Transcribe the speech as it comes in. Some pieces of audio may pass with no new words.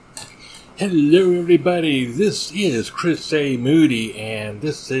Hello everybody, this is Chris A. Moody, and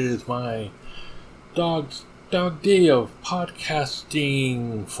this is my dog day of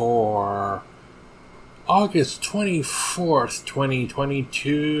podcasting for August 24th,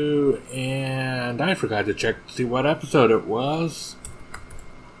 2022, and I forgot to check to see what episode it was.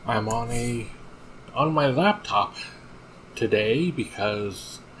 I'm on my laptop today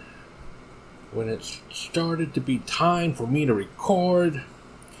because when it started to be time for me to record,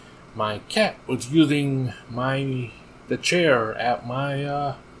 my cat was using the chair at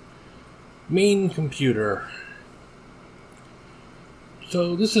my main computer.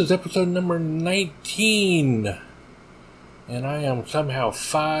 So this is episode number 19, and I am somehow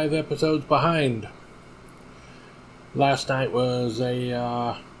 5 episodes behind. Last night was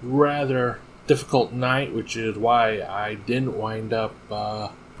a rather difficult night, which is why I didn't wind up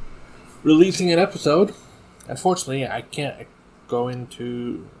releasing an episode. Unfortunately, I can't go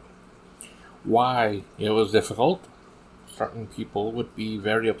into why it was difficult. Certain people would be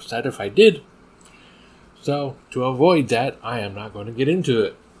very upset if I did. So, to avoid that, I am not going to get into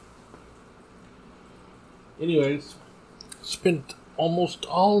it. Anyways, spent almost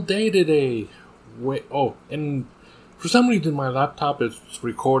all day today. And for some reason my laptop is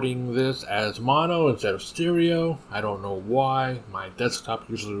recording this as mono instead of stereo. I don't know why. My desktop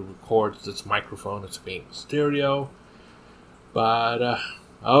usually records this microphone as being stereo. But,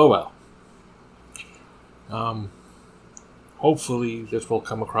 oh well. Hopefully this will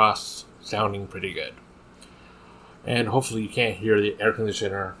come across sounding pretty good. And hopefully you can't hear the air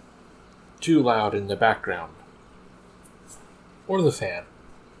conditioner too loud in the background. Or the fan.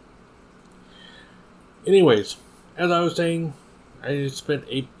 Anyways, as I was saying, I spent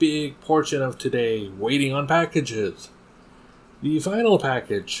a big portion of today waiting on packages. The final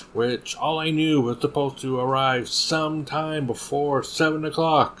package, which all I knew was supposed to arrive sometime before 7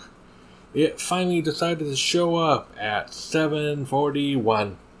 o'clock, it finally decided to show up at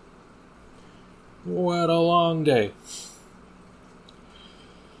 7:41. What a long day.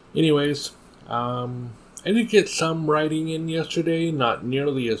 Anyways, I did get some writing in yesterday, not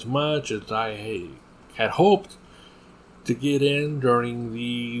nearly as much as I had hoped to get in during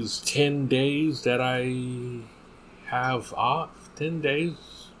these 10 days that I have off. 10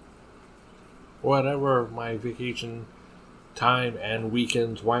 days? Whatever my vacation time and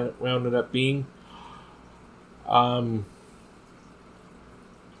weekends wound up being.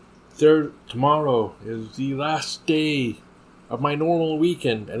 Tomorrow is the last day of my normal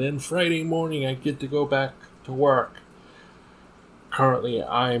weekend, and then Friday morning I get to go back to work. Currently,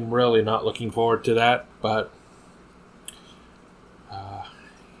 I'm really not looking forward to that, but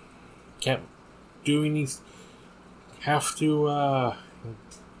can't do anything. Have to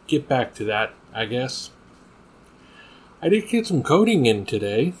get back to that, I guess. I did get some coding in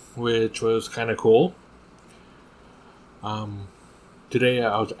today, which was kind of cool. Today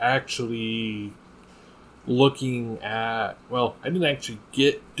I was actually looking at, I didn't actually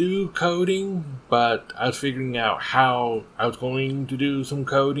do coding, but I was figuring out how I was going to do some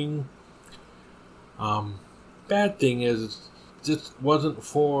coding. Bad thing is, this wasn't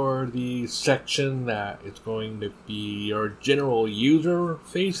for the section that it's going to be your general user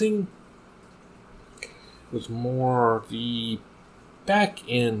facing. It was more the back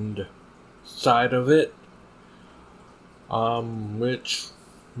end side of it, which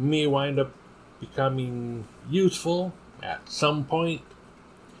may wind up becoming useful at some point.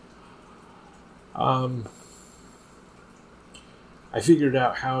 I figured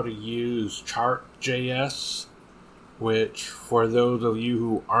out how to use Chart.js, which for those of you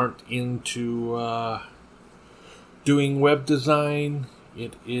who aren't into doing web design,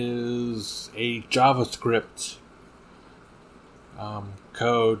 it is a JavaScript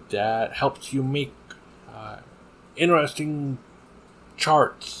code that helps you make interesting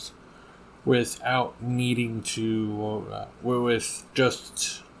charts without needing to, with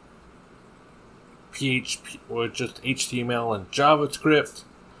just PHP or just HTML and JavaScript.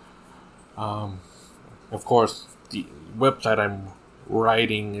 Of course, the website I'm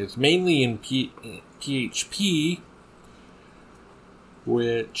writing is mainly in PHP,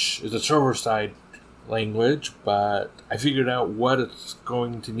 which is a server-side language, but I figured out what it's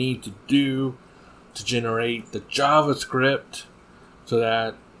going to need to do to generate the JavaScript so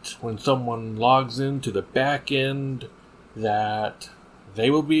that when someone logs into the back end, that they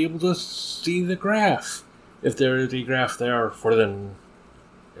will be able to see the graph, if there is a graph there for them,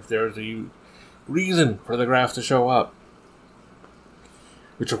 if there is a reason for the graph to show up.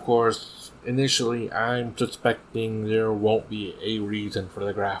 Which, of course, initially I'm suspecting there won't be a reason for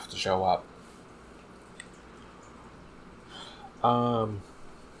the graph to show up.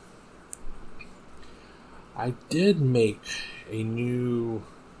 I did make a new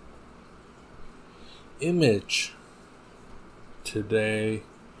image today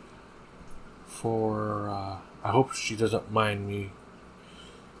for, I hope she doesn't mind me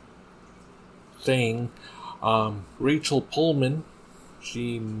saying, Rachel Pullman.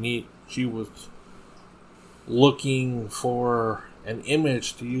 She was looking for an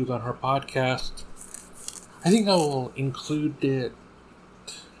image to use on her podcast. I think I will include it.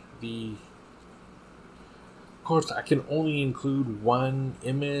 Of course, I can only include one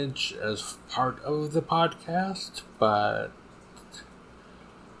image as part of the podcast, but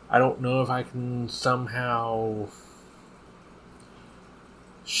I don't know if I can somehow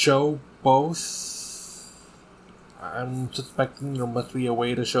show both. I'm suspecting there must be a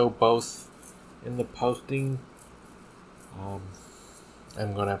way to show both in the posting. I'm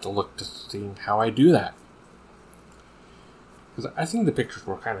going to have to look to see how I do that. Because I think the pictures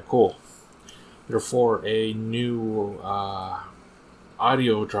were kind of cool. They're for a new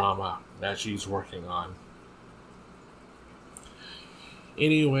audio drama that she's working on.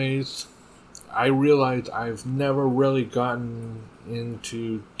 Anyways, I realized I've never really gotten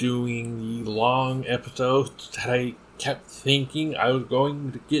into doing the long episodes that I kept thinking I was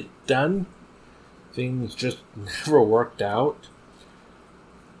going to get done. Things just never worked out.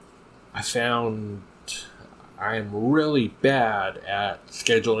 I found I'm really bad at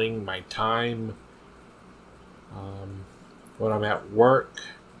scheduling my time. When I'm at work,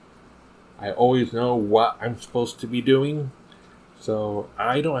 I always know what I'm supposed to be doing, so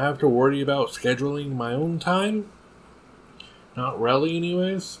I don't have to worry about scheduling my own time. Not really,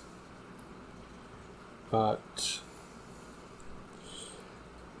 anyways. But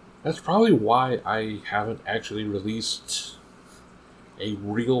that's probably why I haven't actually released a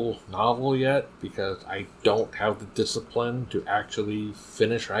real novel yet, because I don't have the discipline to actually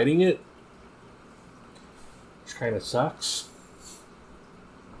finish writing it, which kind of sucks.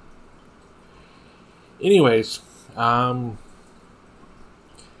 Anyways,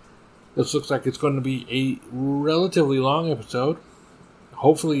 this looks like it's going to be a relatively long episode.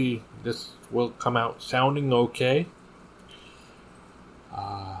 Hopefully this will come out sounding okay,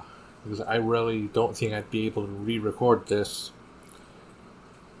 because I really don't think I'd be able to re-record this.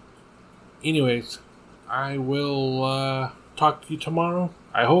 Anyways, I will talk to you tomorrow,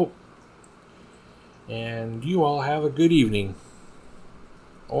 I hope. And you all have a good evening.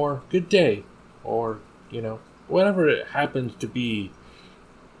 Or good day. Or, whatever it happens to be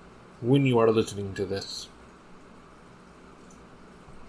when you are listening to this.